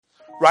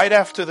Right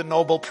after the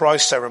Nobel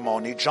Prize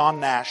ceremony,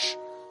 John Nash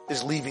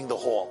is leaving the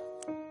hall.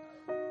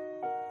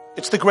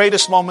 It's the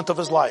greatest moment of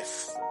his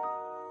life.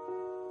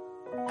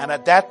 And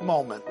at that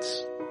moment,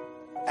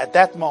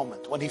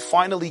 when he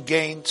finally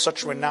gained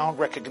such renowned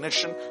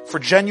recognition for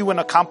genuine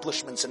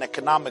accomplishments in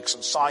economics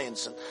and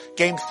science and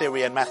game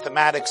theory and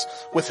mathematics,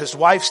 with his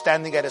wife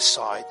standing at his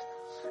side,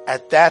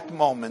 at that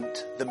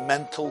moment, the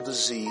mental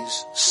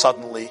disease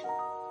suddenly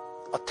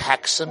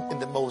attacks him in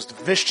the most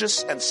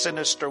vicious and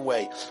sinister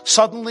way.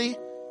 Suddenly,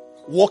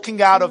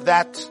 walking out of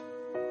that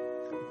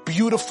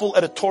beautiful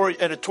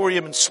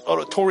auditorium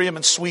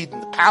in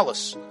Sweden, the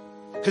palace,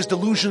 his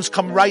delusions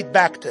come right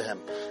back to him.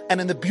 And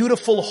in the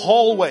beautiful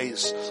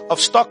hallways of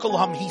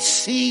Stockholm, he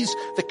sees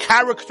the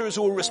characters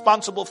who are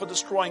responsible for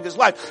destroying his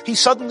life. He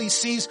suddenly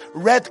sees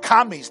red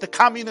commies, the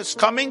communists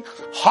coming,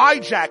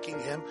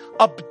 hijacking him,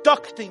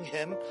 abducting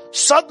him.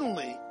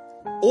 Suddenly,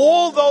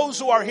 all those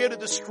who are here to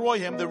destroy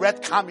him, the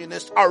red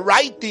communists, are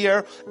right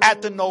there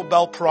at the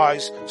Nobel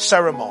Prize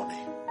ceremony.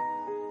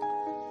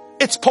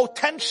 It's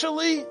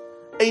potentially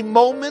a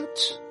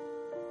moment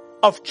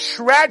of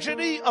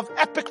tragedy of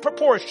epic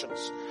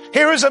proportions.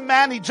 Here is a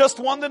man, he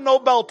just won the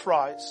Nobel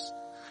Prize.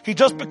 He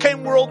just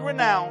became world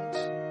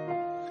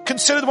renowned.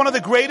 Considered one of the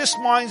greatest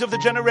minds of the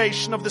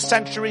generation, of the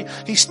century.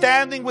 He's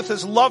standing with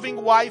his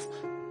loving wife,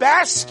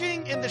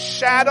 basking in the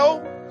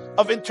shadow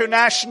of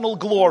international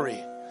glory.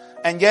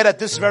 And yet at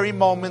this very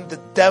moment, the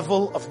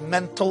devil of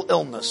mental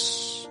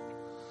illness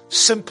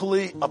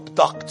simply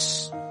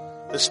abducts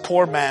this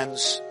poor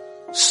man's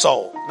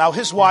soul. Now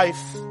his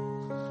wife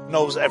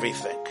knows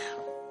everything.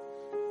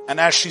 And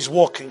as she's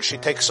walking, she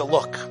takes a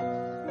look.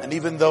 And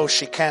even though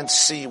she can't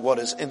see what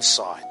is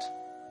inside,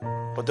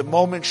 but the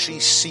moment she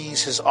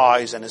sees his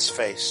eyes and his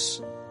face,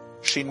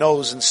 she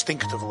knows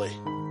instinctively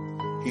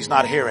he's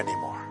not here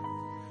anymore.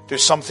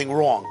 There's something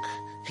wrong.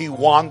 He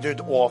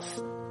wandered off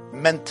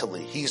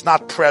mentally. He's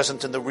not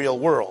present in the real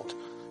world.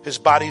 His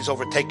body is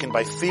overtaken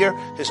by fear.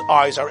 His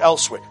eyes are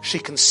elsewhere. She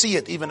can see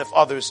it even if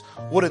others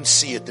wouldn't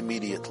see it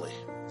immediately.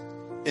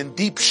 In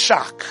deep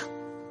shock,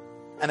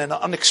 and in an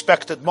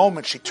unexpected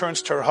moment, she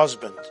turns to her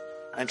husband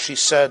and she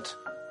said,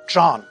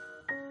 "John,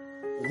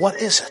 what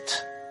is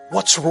it?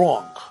 What's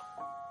wrong?"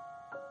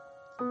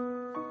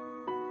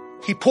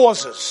 He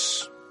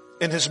pauses.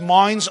 In his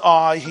mind's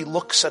eye, he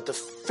looks at the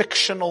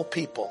fictional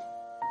people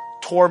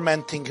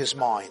tormenting his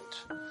mind.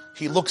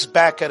 He looks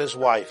back at his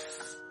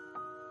wife.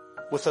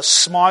 With a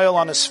smile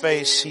on his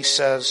face, he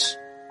says,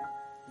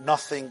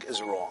 "Nothing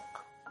is wrong.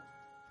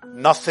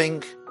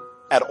 Nothing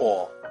at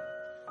all."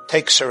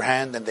 Takes her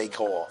hand and they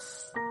go off.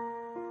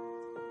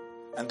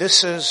 And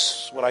this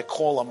is what I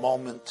call a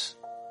moment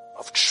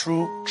of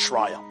true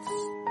triumph.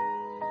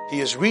 He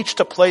has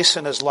reached a place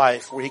in his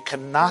life where he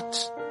cannot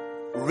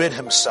rid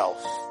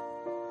himself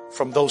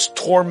from those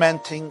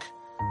tormenting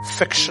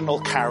fictional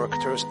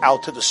characters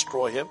out to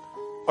destroy him,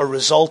 a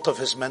result of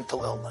his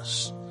mental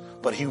illness.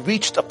 But he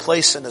reached a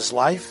place in his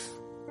life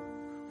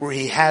where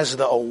he has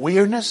the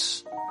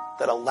awareness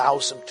that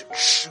allows him to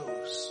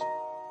choose.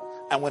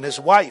 And when his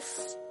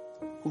wife,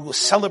 who was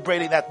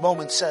celebrating that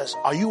moment, says,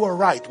 "Are you all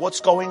right?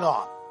 What's going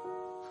on?"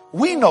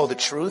 We know the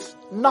truth.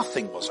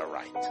 Nothing was all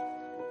right.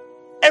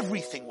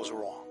 Everything was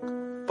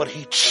wrong. But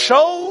he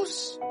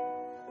chose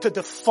to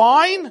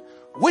define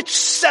which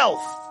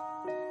self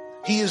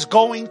he is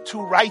going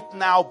to right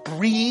now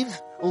breathe,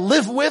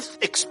 live with,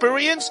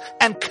 experience,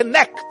 and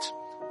connect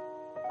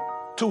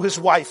to his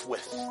wife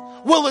with.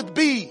 Will it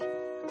be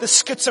the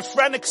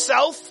schizophrenic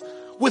self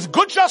with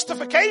good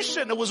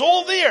justification? It was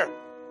all there.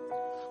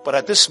 But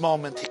at this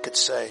moment, he could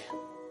say,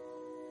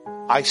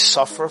 "I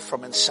suffer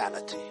from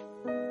insanity.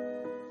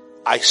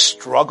 I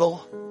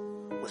struggle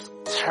with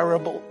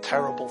terrible,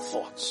 terrible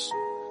thoughts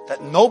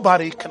that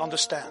nobody can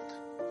understand."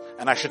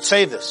 And I should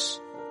say this.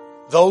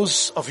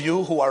 Those of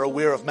you who are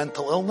aware of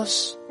mental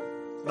illness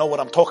know what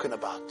I'm talking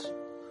about.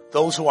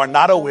 Those who are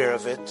not aware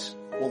of it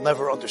will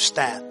never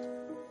understand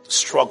the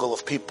struggle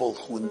of people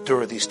who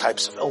endure these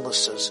types of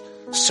illnesses,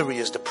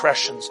 serious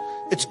depressions.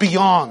 It's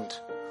beyond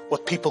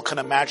what people can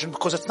imagine,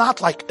 because it's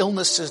not like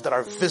illnesses that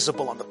are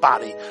visible on the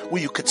body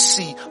where you could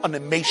see an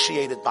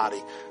emaciated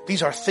body.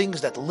 These are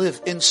things that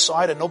live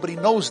inside and nobody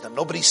knows them.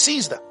 Nobody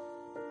sees them.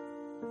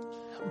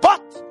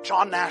 But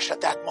John Nash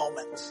at that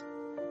moment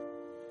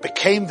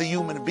became the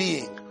human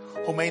being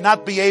who may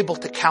not be able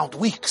to count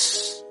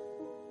weeks,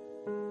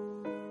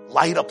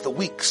 light up the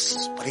weeks,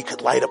 but he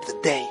could light up the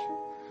day.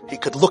 He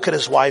could look at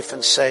his wife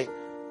and say,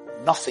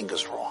 "Nothing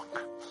is wrong.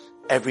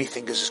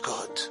 Everything is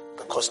good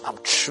because I'm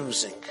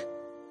choosing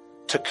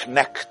to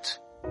connect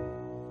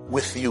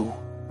with you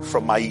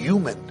from my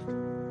human,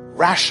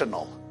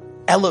 rational,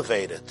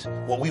 elevated,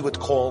 what we would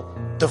call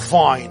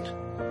divine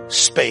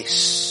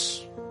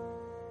space."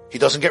 He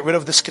doesn't get rid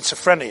of the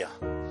schizophrenia.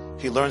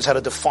 He learns how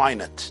to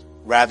define it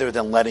rather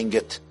than letting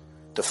it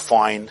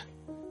define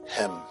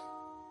him.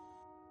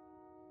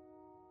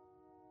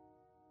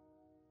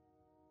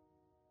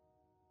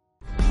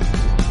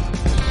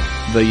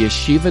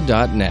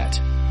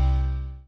 TheYeshiva.net